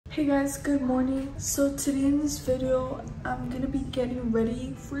Hey guys, good morning. So today in this video, I'm gonna be getting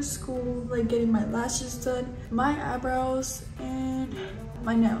ready for school, like getting my lashes done, my eyebrows, and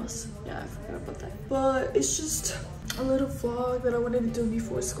my nails. Yeah, I forgot about that. But it's just a little vlog that I wanted to do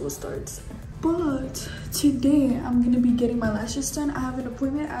before school starts. But today, I'm gonna be getting my lashes done. I have an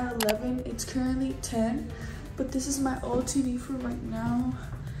appointment at 11. It's currently 10, but this is my OOTD for right now.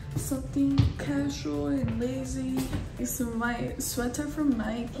 Something casual and lazy. It's my sweater from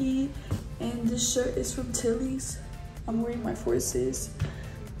Nike, and this shirt is from Tilly's. I'm wearing my Forces,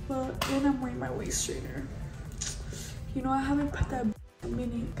 but then I'm wearing my waist straightener. You know, I haven't put that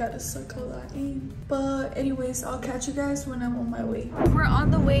mini, gotta suck a lot in. But anyways, I'll catch you guys when I'm on my way. We're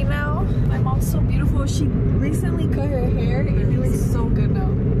on the way now. My mom's so beautiful. She recently cut her hair and it looks so good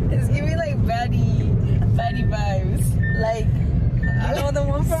now. It's giving like baddie vibes. Like, you know the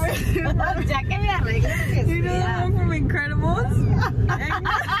one from you know the one from Incredibles?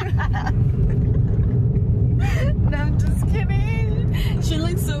 No, I'm just kidding. She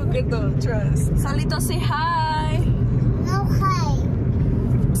looks so good though, trust. Salito, say hi. No, hi.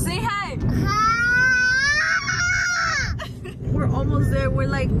 Say hi. Hi. We're almost there. We're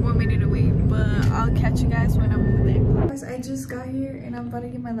like 1 minute away, but I'll catch you guys when I'm over there. Guys, I just got here and I'm about to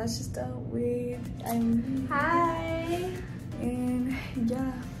get my lashes done with Eileen. Hi. And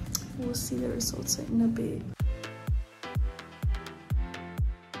yeah, we'll see the results in a bit.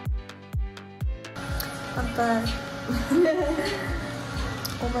 I'm back.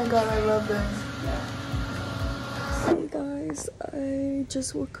 Oh my god, I love them. Hey guys, I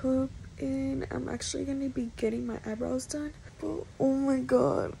just woke up and I'm actually gonna be getting my eyebrows done. But oh my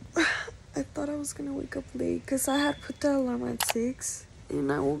god, I thought I was gonna wake up late because I had put the alarm at 6. And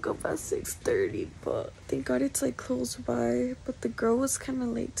I woke up at 6:30, but thank god it's like close by. But the girl was kind of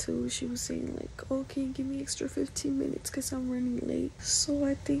late too. She was saying like, oh, can you give me extra 15 minutes because I'm running late. So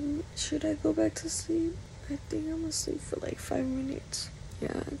I think, should I go back to sleep? I think I'm gonna sleep for like 5 minutes.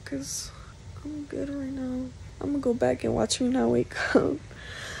 Yeah, because I'm good right now. I'm gonna go back and watch me not wake up.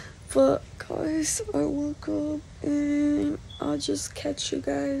 But guys, I woke up and I'll just catch you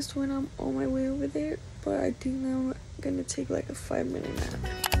guys when I'm on my way over there. But I think I'm gonna take like a 5-minute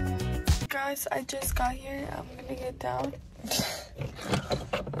nap. Guys, I just got here. I'm gonna get down.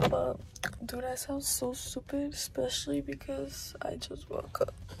 But dude, that sounds so stupid, especially because I just woke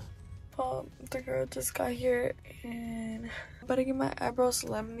up. But the girl just got here and I'm about to get my eyebrows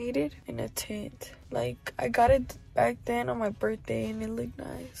laminated in a tint. Like, I got it back then on my birthday and it looked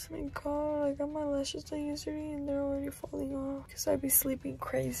nice. Oh my god, I got my lashes done yesterday and they're already falling off because I be sleeping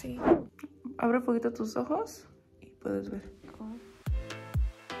crazy. Abre un poquito tus ojos y puedes ver.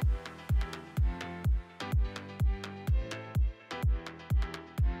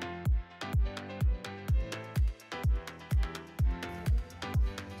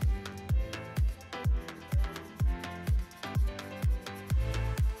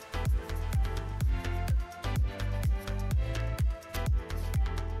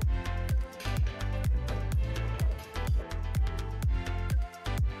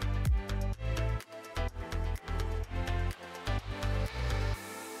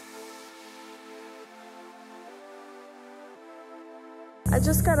 I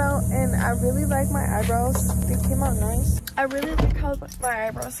just got out and I really like my eyebrows. They came out nice. I really like how my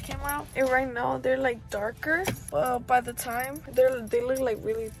eyebrows came out. And right now they're like darker. Well, by the time they look like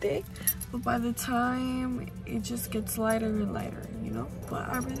really thick. But by the time it just gets lighter and lighter, you know. But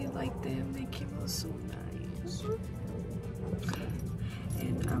I really like them. They came out so nice.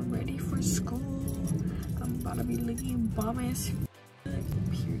 And I'm ready for school. I'm about to be looking bomb ass.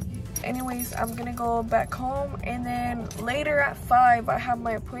 Anyways, I'm gonna go back home and then later at 5 I have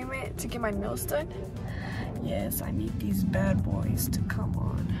my appointment to get my nails done. Yes, I need these bad boys to come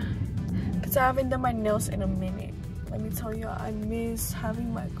on because I haven't done my nails in a minute. Let me tell you, I miss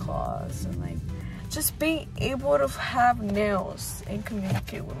having my claws and like just being able to have nails and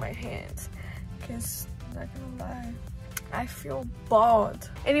communicate with my hands, because not gonna lie, I feel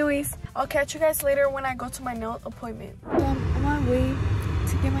bald. Anyways, I'll catch you guys later when I go to my nail appointment. I'm on my way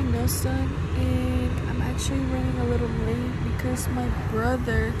to get my nails done and I'm actually running a little late because my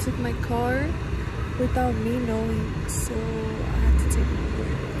brother took my car without me knowing, so I had to take my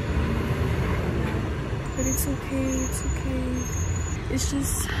break. But it's okay, it's okay. It's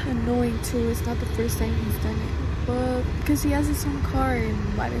just annoying too. It's not the first time he's done it, but because he has his own car,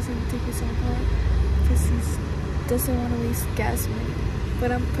 and why doesn't he take his own car? Because he doesn't want to waste gas money.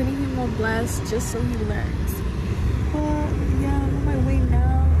 But I'm putting him on blast just so he learns. But yeah, I'm on my way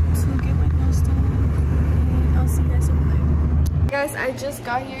now to get my nails done and I'll see you guys over there. Guys, I just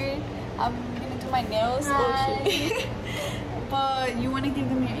got here. I'm gonna do my nails. Hi. But you want to give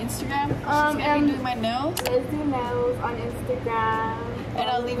them your Instagram? She's gonna be doing my nails. Let's do nails on Instagram. And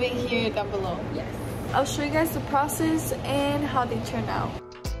I'll leave it here down below. Yes. I'll show you guys the process and how they turn out.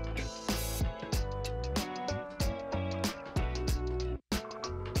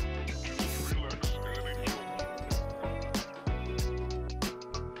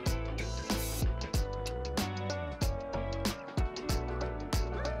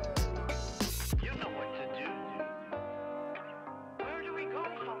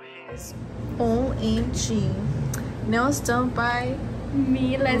 OMG. Nails done by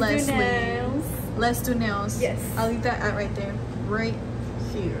Me, let's Leslie. do nails. Let's do nails. Yes. I'll leave that at right there. Right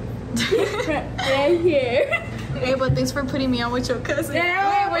here. Right here. Hey, but thanks for putting me on with your cousin.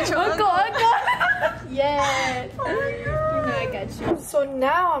 Yeah, with your uncle. Yes. Oh my God. You know I got you. So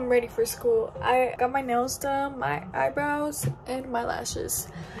now I'm ready for school. I got my nails done, my eyebrows, and my lashes.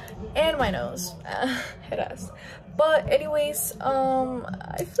 And my nose. Head ass. But anyways,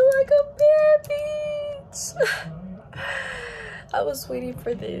 I feel like a bad bitch. I was waiting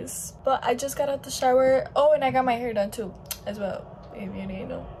for this, but I just got out the shower. Oh, and I got my hair done too, as well. If you didn't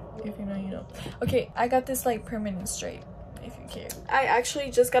know, if you know, you know. Okay, I got this like permanent straight, if you care. I actually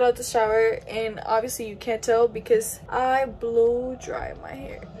just got out the shower, and obviously you can't tell because I blow dry my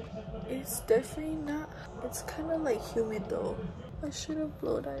hair. It's definitely not. It's kind of like humid though. I should have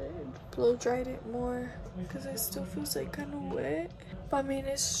blow dried it more because it still feels like kind of wet. But I mean,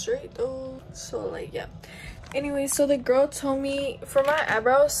 it's straight though. So like, yeah. Anyway, so the girl told me for my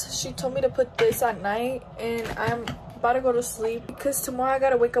eyebrows, she told me to put this at night, and I'm about to go to sleep because tomorrow I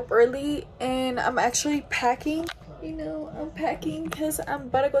gotta wake up early, and I'm actually packing. You know, I'm packing because I'm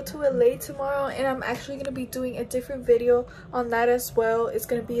about to go to LA tomorrow, and I'm actually gonna be doing a different video on that as well. It's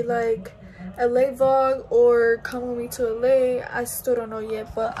gonna be like LA vlog or come with me to LA. I still don't know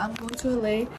yet, but I'm going to LA.